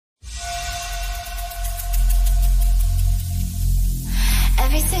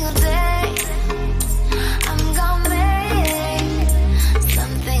single day, I'm gonna make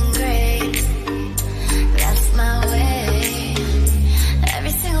something great. That's my way.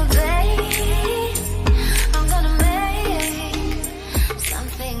 Every single day, I'm gonna make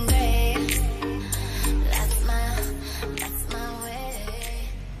something great. That's my way.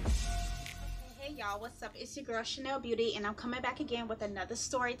 Hey y'all, what's up? It's your girl Chenelle Beauty, and I'm coming back again with another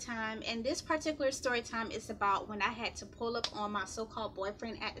story time. And this particular story time is about when I had to pull up on my so-called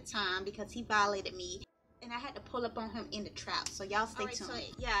boyfriend at the time because he violated me, and I had to pull up on him in the trap. So y'all stay tuned. So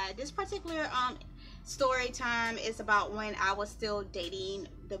yeah, this particular story time is about when I was still dating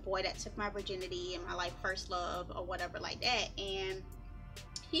the boy that took my virginity and my like first love or whatever like that. And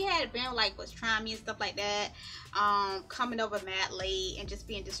he had been like was trying me and stuff like that, coming over mad late and just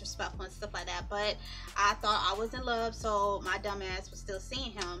being disrespectful and stuff like that. But I thought I was in love, so my dumb ass was still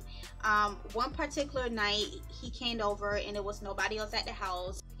seeing him. One particular night he came over and it was nobody else at the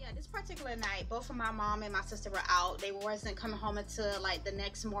house. Yeah, this particular night both of my mom and my sister were out. They wasn't coming home until like the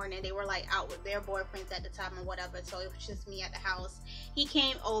next morning. They were like out with their boyfriends at the time or whatever, so it was just me at the house. He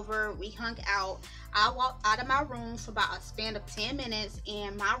came over, we hung out. I walked out of my room for about a span of 10 minutes,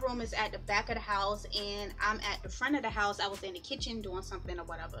 and my room is at the back of the house and I'm at the front of the house. I was in the kitchen doing something or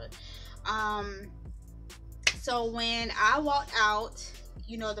whatever. So when I walked out,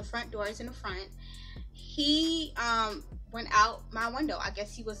 you know, the front door is in the front, he went out my window. I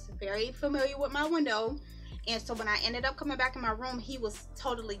guess he was very familiar with my window, and so when I ended up coming back in my room, he was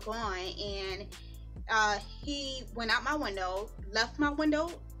totally gone. And he went out my window, left my window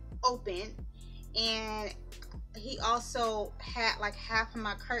open, and he also had like half of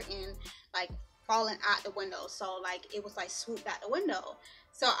my curtain like falling out the window, so like it was like swooped out the window.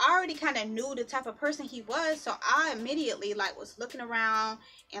 So I already kind of knew the type of person he was, so I immediately like was looking around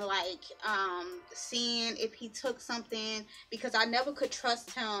and like seeing if he took something, because I never could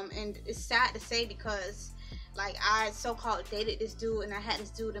trust him. And it's sad to say, because like I so-called dated this dude and I had this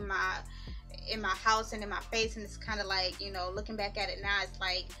dude in my house and in my face, and it's kind of like, you know, looking back at it now, it's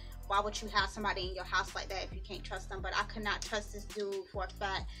like, why would you have somebody in your house like that if you can't trust them? But I could not trust this dude for a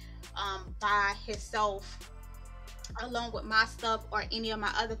fact by himself, along with my stuff or any of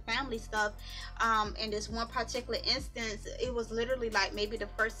my other family stuff. In this one particular instance, it was literally like maybe the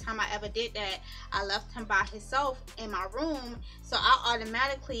first time I ever did that. I left him by himself in my room, so I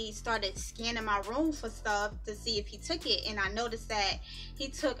automatically started scanning my room for stuff to see if he took it. And I noticed that he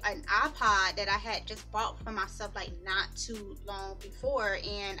took an iPod that I had just bought for myself like not too long before,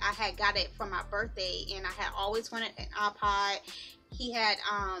 and I had got it for my birthday, and I had always wanted an iPod. He had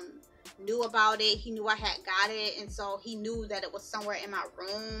knew about it. He knew I had got it, and so he knew that it was somewhere in my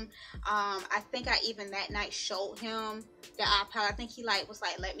room. I think I even that night showed him the iPod. I think he like was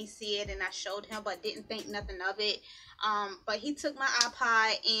like, let me see it, and I showed him, but didn't think nothing of it. But he took my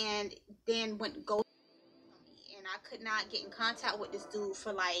iPod and then went go, and I could not get in contact with this dude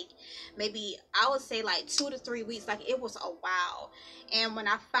for like maybe, I would say like 2 to 3 weeks. Like it was a while. And when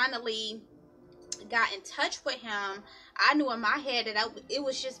I finally got in touch with him, I knew in my head that it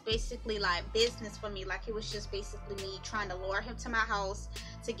was just basically like business for me. Like it was just basically me trying to lure him to my house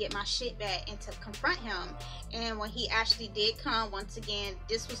to get my shit back and to confront him. And when he actually did come, once again,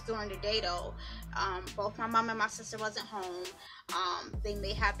 this was during the day though, both my mom and my sister wasn't home. They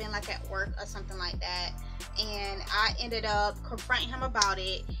may have been like at work or something like that, and I ended up confronting him about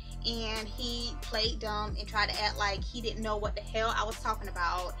it. And he played dumb and tried to act like he didn't know what the hell I was talking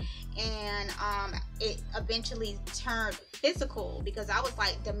about. And it eventually turned physical, because I was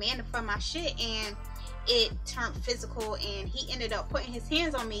like demanding for my shit, and it turned physical. And he ended up putting his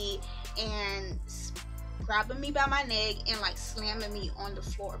hands on me and grabbing me by my neck and like slamming me on the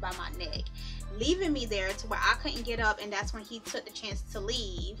floor by my neck, leaving me there to where I couldn't get up. And that's when he took the chance to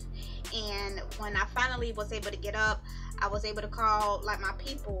leave. And when I finally was able to get up, I was able to call like my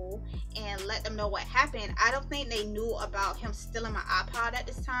people and let them know what happened. I don't think they knew about him stealing my iPod at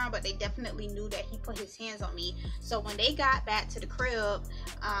this time, but they definitely knew that he put his hands on me. So when they got back to the crib,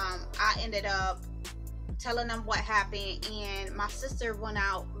 I ended up telling them what happened, and my sister went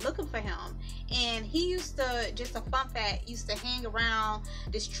out looking for him. And he used to, just a fun fact, used to hang around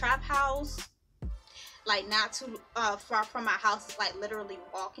this trap house, like not too far from my house. It's like literally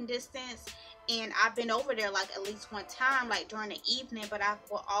walking distance. And I've been over there like at least one time, like during the evening, but I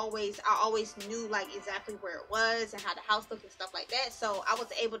always knew like exactly where it was and how the house looked and stuff like that. So I was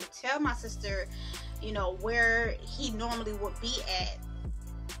able to tell my sister, you know, where he normally would be at.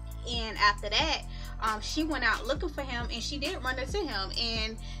 And after that, she went out looking for him, and she did run into him.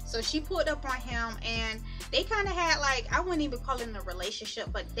 And so she pulled up on him, and they kind of had like, I wouldn't even call it a relationship,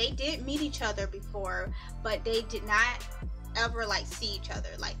 but they did meet each other before, but they did not ever like see each other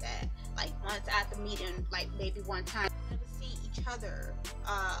like that. Like once at the meeting, like maybe one time, never see each other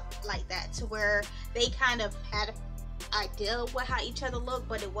like that, to where they kind of had an idea of how each other looked,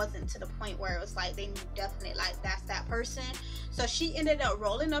 but it wasn't to the point where it was like they knew definitely like that's that person. So she ended up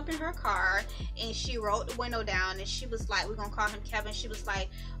rolling up in her car and she rolled the window down and she was like, we're gonna call him Kevin. She was like,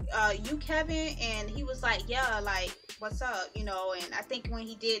 you Kevin? And he was like, yeah, like what's up, you know. And I think when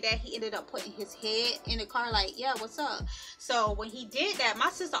he did that, he ended up putting his head in the car like, yeah, what's up. So when he did that, my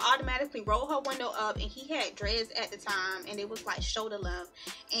sister automatically rolled her window up, and he had dreads at the time and it was like shoulder length,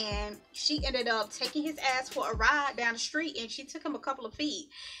 and she ended up taking his ass for a ride down the street, and she took him a couple of feet,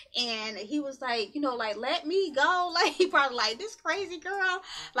 and he was like, you know, like, let me go. Like he probably like, this crazy girl.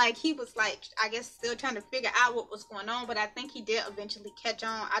 Like he was like, I guess still trying to figure out what was going on, but I think he did eventually catch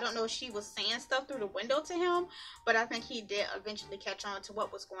on. I don't know if she was saying stuff through the window to him, but I think he did eventually catch on to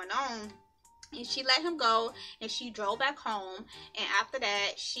what was going on. And she let him go and she drove back home, and after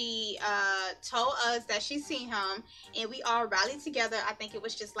that she told us that she seen him, and we all rallied together. I think it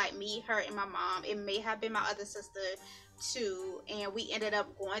was just like me, her, and my mom. It may have been my other sister too, and we ended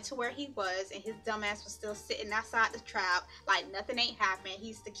up going to where he was, and his dumbass was still sitting outside the trap like nothing ain't happened.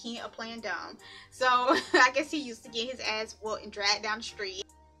 He's the king of playing dumb. So I guess he used to get his ass whooped and dragged down the street.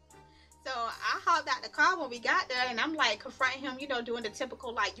 So I hopped out the car when we got there, and I'm like confronting him, you know, doing the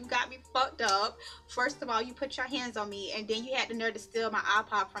typical like, you got me fucked up. First of all, you put your hands on me, and then you had the nerve to steal my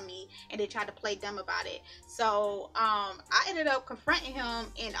iPod from me, and they tried to play dumb about it. So I ended up confronting him,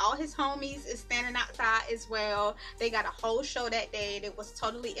 and all his homies is standing outside as well. They got a whole show that day that was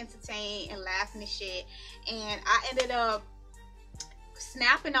totally entertained and laughing and shit. And I ended up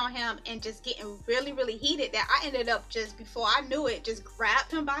snapping on him and just getting really, really heated, that I ended up, just before I knew it, just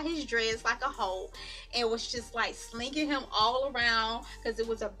grabbed him by his dreads like a hoe and was just like slinging him all around, because it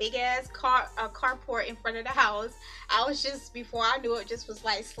was a big ass carport in front of the house. I was just, before I knew it, just was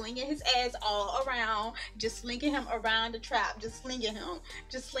like slinging his ass all around, just slinging him around the trap, just slinging him,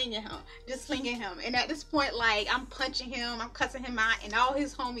 just slinging him, just slinging him. And at this point, like, I'm punching him, I'm cussing him out, and all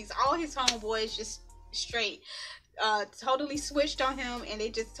his homies, all his homeboys just straight totally switched on him, and they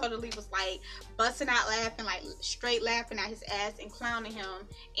just totally was like busting out laughing, like straight laughing at his ass and clowning him.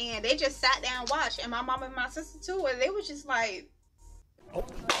 And they just sat down and watched, and my mom and my sister too, and they was just like,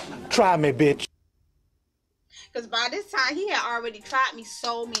 try me, bitch. Because by this time, he had already tried me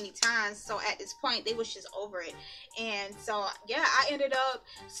so many times. So at this point, they was just over it. And so, yeah, I ended up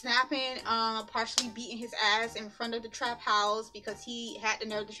snapping, partially beating his ass in front of the trap house, because he had the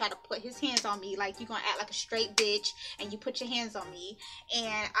nerve to try to put his hands on me. Like, you gonna act like a straight bitch and you put your hands on me.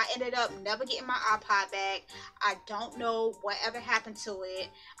 And I ended up never getting my iPod back. I don't know whatever happened to it.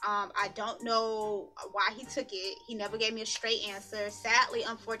 I don't know why he took it. He never gave me a straight answer. Sadly,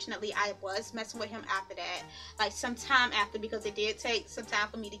 unfortunately, I was messing with him after that. Like some time after, because it did take some time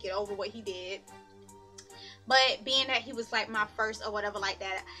for me to get over what he did. But being that he was like my first or whatever like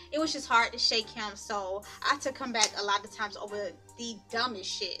that, it was just hard to shake him. So I took him back a lot of times over the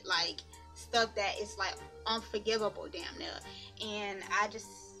dumbest shit, like stuff that is like unforgivable damn near. And I just,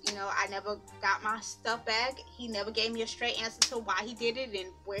 you know, I never got my stuff back. He never gave me a straight answer to why he did it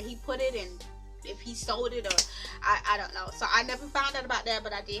and where he put it and if he sold it, or I don't know. So I never found out about that,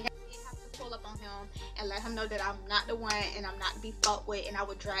 but I did have to pull up on him and let him know that I'm not the one and I'm not to be fucked with, and I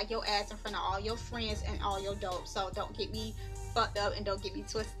would drag your ass in front of all your friends and all your dope. So don't get me fucked up and don't get me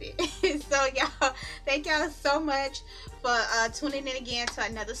twisted. So y'all, thank y'all so much for tuning in again to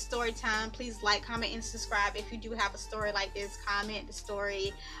another story time. Please like, comment, and subscribe. If you do have a story like this, comment the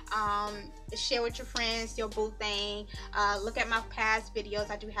story, share with your friends, your boo thing. Look at my past videos.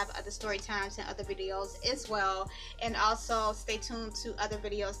 I do have other story times and other videos as well, and also stay tuned to other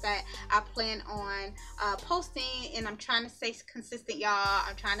videos that I plan on posting. And I'm trying to stay consistent, y'all.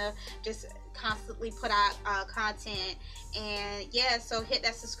 I'm trying to just constantly put out content. And yeah, so hit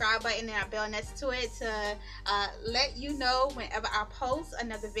that subscribe button and that bell next to it to let you know whenever I post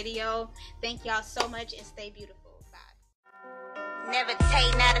another video. Thank y'all so much and stay beautiful. Bye. Never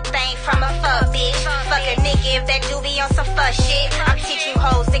take not a thing from a fuck bitch. Fuck a nigga if that do be on some fuck shit. I'm teaching you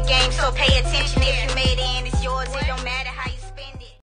hoes the game, so pay attention.